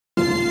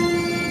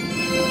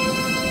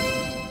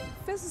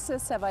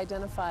Physicists have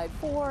identified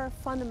 4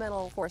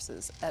 fundamental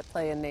forces at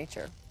play in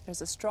nature.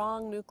 There's a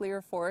strong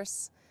nuclear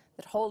force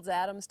that holds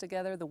atoms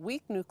together, the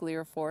weak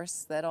nuclear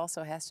force that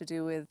also has to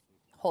do with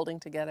holding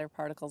together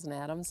particles and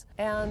atoms,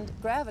 and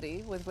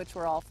gravity, with which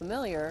we're all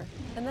familiar,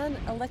 and then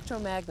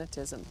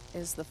electromagnetism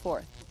is the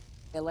 4th.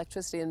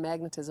 Electricity and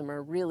magnetism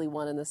are really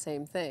one and the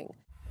same thing.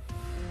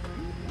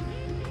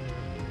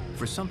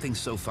 For something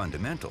so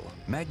fundamental,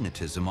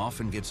 magnetism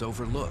often gets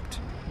overlooked.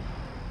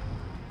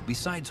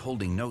 Besides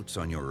holding notes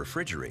on your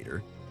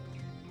refrigerator,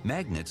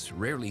 magnets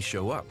rarely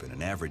show up in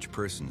an average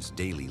person's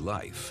daily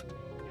life.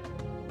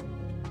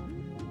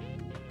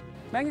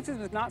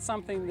 Magnetism is not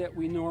something that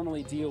we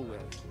normally deal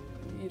with.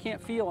 You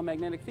can't feel a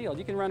magnetic field.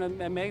 You can run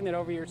a magnet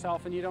over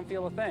yourself and you don't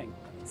feel a thing.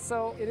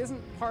 So it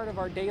isn't part of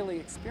our daily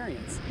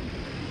experience.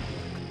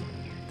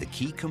 The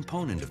key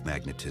component of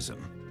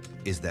magnetism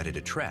is that it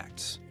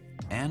attracts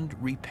and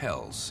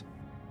repels.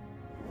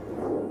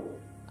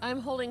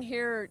 I'm holding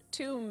here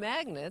 2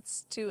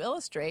 magnets to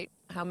illustrate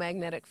how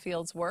magnetic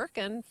fields work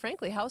and,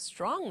 frankly, how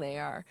strong they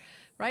are.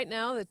 Right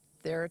now,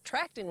 they're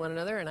attracting one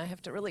another, and I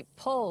have to really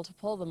pull to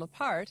pull them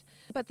apart.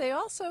 But they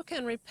also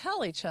can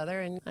repel each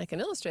other, and I can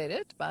illustrate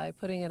it by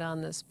putting it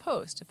on this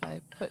post. If I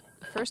put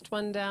the first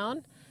one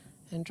down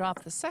and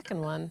drop the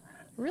second one,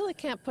 I really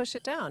can't push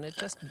it down. It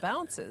just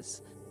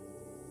bounces.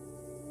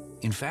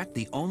 In fact,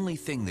 the only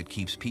thing that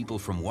keeps people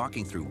from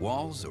walking through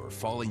walls or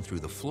falling through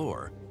the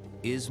floor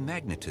is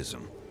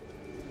magnetism.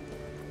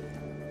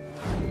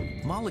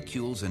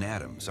 Molecules and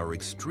atoms are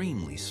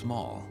extremely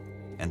small,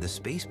 and the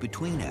space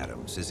between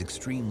atoms is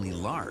extremely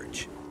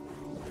large.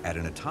 At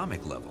an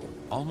atomic level,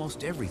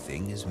 almost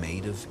everything is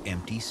made of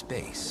empty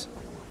space.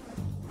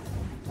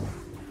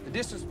 The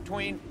distance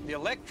between the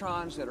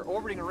electrons that are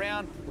orbiting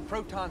around the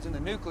protons in the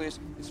nucleus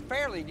is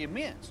fairly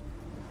immense.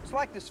 It's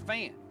like this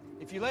fan.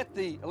 If you let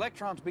the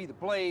electrons be the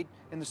blade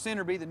and the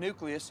center be the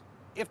nucleus,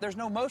 if there's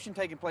no motion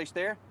taking place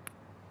there,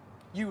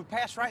 you would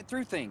pass right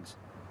through things.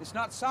 It's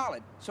not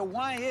solid. So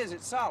why is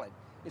it solid?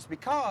 It's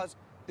because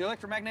the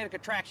electromagnetic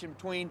attraction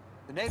between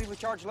the negatively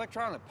charged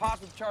electron and the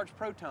positively charged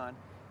proton,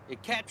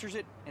 it captures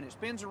it and it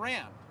spins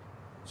around.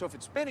 So if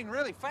it's spinning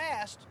really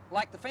fast,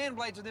 like the fan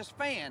blades of this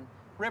fan,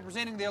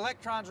 representing the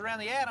electrons around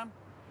the atom,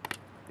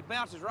 it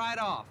bounces right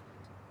off.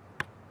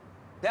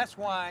 That's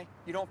why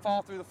you don't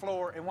fall through the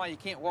floor and why you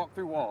can't walk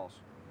through walls.